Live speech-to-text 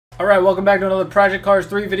Alright, welcome back to another Project Cars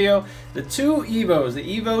 3 video. The two Evos, the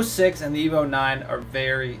Evo 6 and the Evo 9, are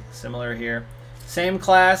very similar here. Same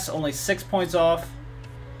class, only 6 points off.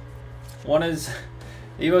 One is,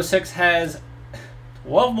 the Evo 6 has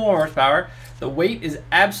 12 more horsepower. The weight is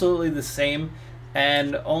absolutely the same,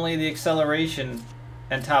 and only the acceleration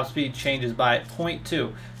and top speed changes by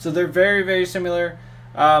 0.2. So they're very, very similar.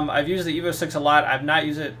 I've used the Evo 6 a lot. I've not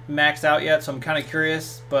used it maxed out yet, so I'm kind of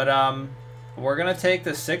curious. But we're going to take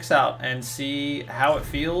the 6 out and see how it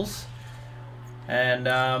feels. And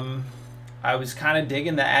I was kind of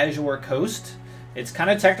digging the Azure Coast. It's kind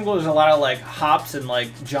of technical. There's a lot of like hops and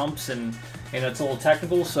like jumps, and it's a little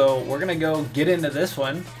technical. So we're going to go get into this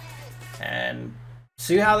one and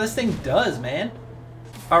see how this thing does, man.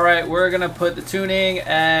 All right, we're going to put the tuning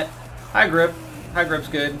at high grip. High grip's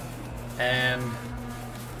good. And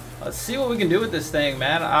let's see what we can do with this thing,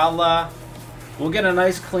 man. We'll get a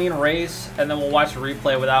nice clean race, and then we'll watch a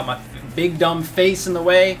replay without my big dumb face in the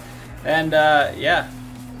way. And yeah,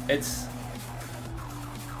 it's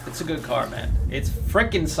a good car, man. It's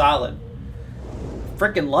freaking solid.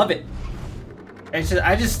 Freaking love it.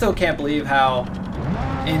 I just still can't believe how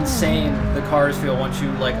insane the cars feel once you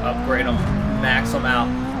like upgrade them, max them out.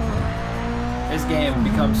 This game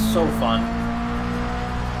becomes so fun.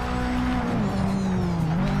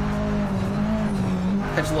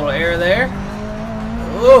 Catch a little air there.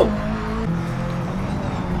 Oh!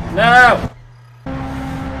 No!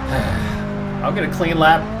 I'll get a clean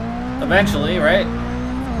lap eventually, right?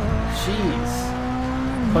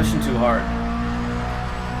 Jeez. Pushing too hard.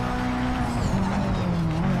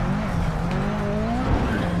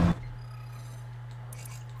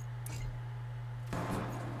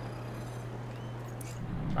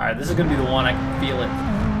 Alright, this is gonna be the one. I can feel it.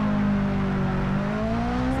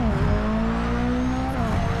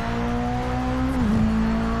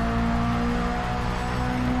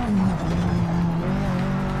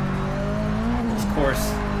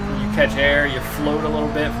 Catch air, you float a little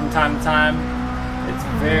bit from time to time. It's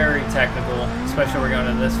very technical, especially when we're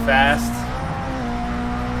going this fast,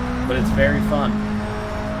 but it's very fun.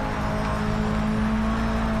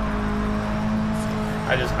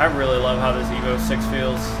 I really love how this Evo 6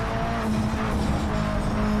 feels.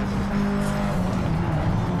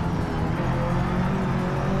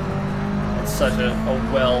 It's such a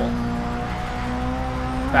well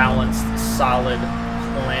balanced, solid,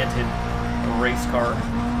 planted race car.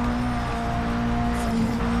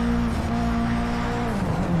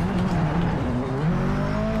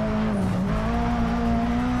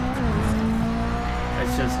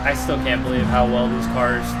 I still can't believe how well these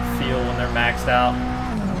cars feel when they're maxed out.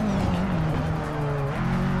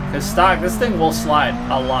 Because stock, this thing will slide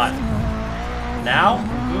a lot. Now?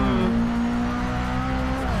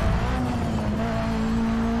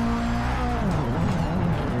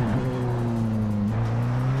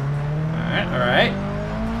 Alright, alright.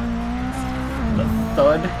 The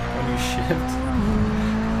thud when you shift.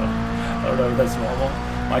 I don't know if that's normal.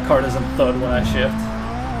 My car doesn't thud when I shift.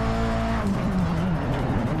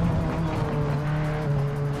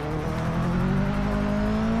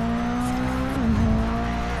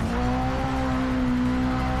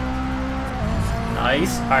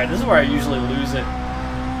 Nice. Alright, this is where I usually lose it.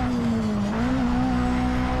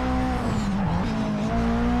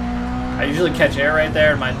 I usually catch air right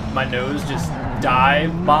there, and my nose just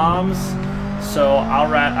dive bombs. So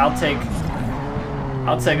I'll take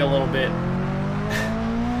a little bit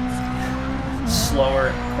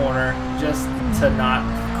slower corner just to not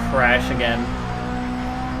crash again.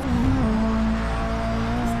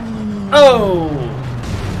 Oh!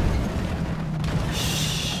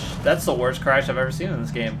 That's the worst crash I've ever seen in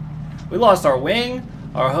this game. We lost our wing,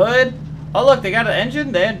 our hood. Oh look, they got an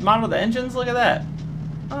engine. They had modeled the engines. Look at that.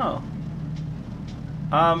 Oh.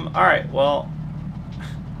 Alright, well.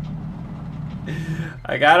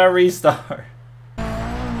 I gotta restart.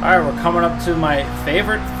 Alright, we're coming up to my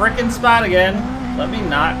favorite frickin' spot again. Let me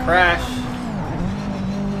not crash.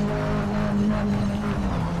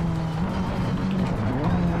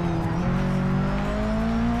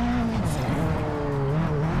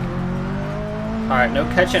 Alright, no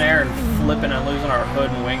catching air and flipping and losing our hood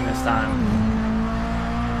and wing this time.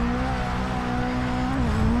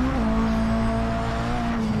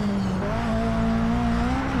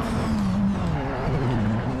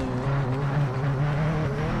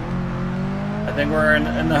 I think we're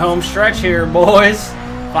in the home stretch here, boys.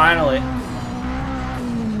 Finally.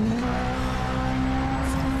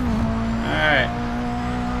 Alright.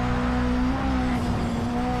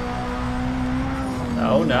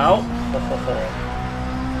 Oh, no.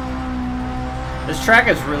 This track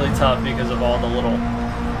is really tough because of all the little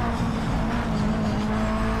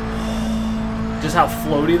just how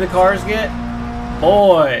floaty the cars get.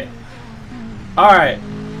 Boy. Alright.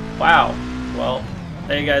 Wow. Well,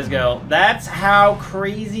 there you guys go. That's how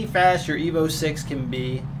crazy fast your Evo 6 can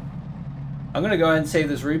be. I'm going to go ahead and save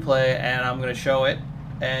this replay, and I'm going to show it,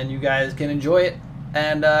 and you guys can enjoy it.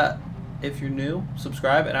 And if you're new,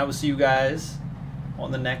 subscribe, and I will see you guys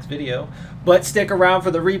on the next video. But stick around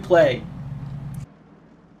for the replay.